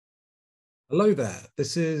Hello there,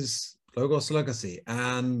 this is Logos Legacy,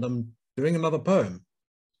 and I'm doing another poem.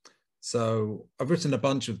 So I've written a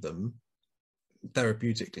bunch of them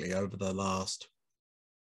therapeutically over the last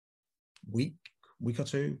week or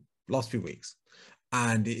two, last few weeks.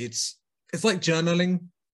 And it's like journaling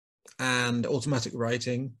and automatic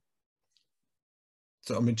writing.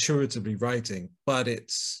 So I'm intuitively writing, but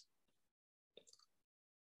this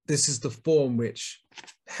is the form which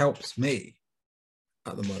helps me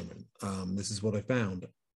at the moment. This is what I found.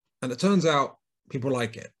 And it turns out people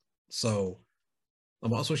like it. So I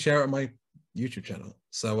might also share it on my YouTube channel.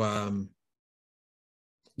 So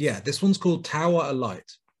yeah, this one's called Tower Alight.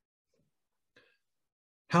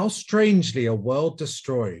 How strangely a world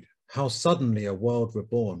destroyed, how suddenly a world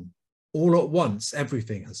reborn. All at once,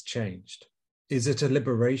 everything has changed. Is it a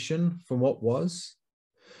liberation from what was?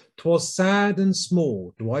 'Twas sad and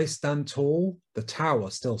small. Do I stand tall? The tower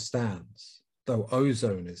still stands, though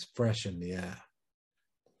ozone is fresh in the air.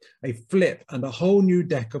 A flip and a whole new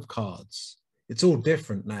deck of cards. It's all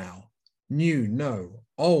different now. New, no,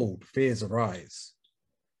 old fears arise.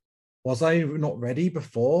 Was I not ready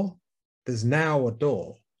before? There's now a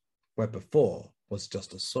door where before was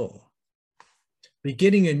just a saw.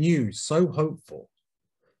 Beginning anew, so hopeful.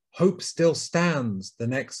 Hope still stands the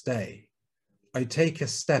next day. I take a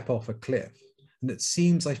step off a cliff, and it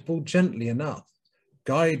seems I fall gently enough,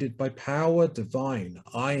 guided by power divine,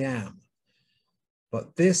 I am.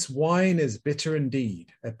 But this wine is bitter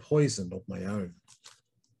indeed, a poison of my own.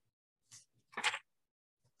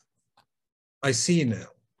 I see now,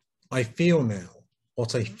 I feel now,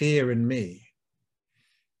 what I fear in me.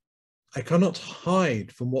 I cannot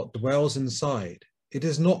hide from what dwells inside. It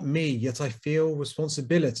is not me, yet I feel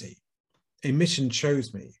responsibility. A mission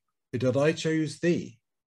chose me, but did I choose thee?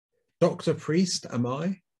 Doctor, priest, am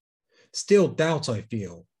I? Still doubt I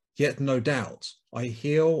feel, yet no doubt I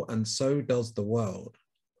heal, and so does the world.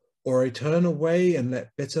 Or I turn away and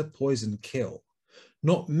let bitter poison kill,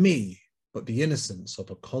 not me, but the innocence of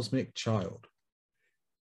a cosmic child.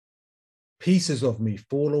 Pieces of me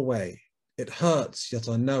fall away. It hurts, yet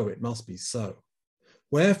I know it must be so.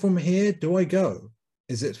 Where from here do I go?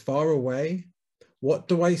 Is it far away? What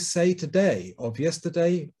do I say today, of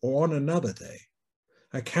yesterday, or on another day?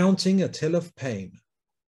 Accounting a till of pain.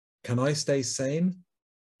 Can I stay sane?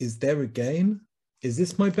 Is there a gain? Is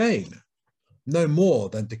this my bane? No more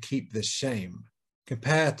than to keep this shame.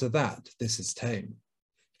 Compared to that, this is tame.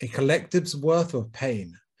 A collective's worth of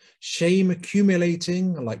pain. Shame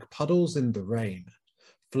accumulating like puddles in the rain,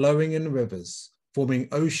 flowing in rivers, forming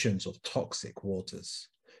oceans of toxic waters,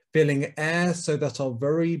 filling air so that our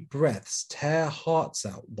very breaths tear hearts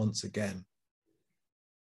out once again.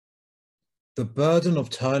 The burden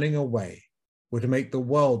of turning away would make the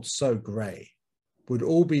world so grey, would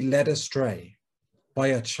all be led astray by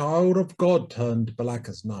a child of God turned black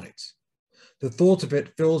as night. The thought of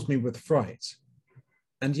it fills me with fright,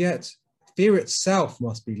 and yet fear itself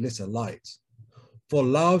must be lit alight, for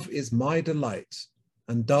love is my delight,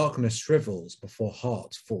 and darkness shrivels before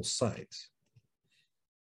heart full sight.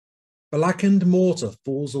 Blackened mortar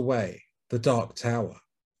falls away, the dark tower,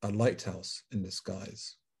 a lighthouse in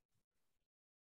disguise.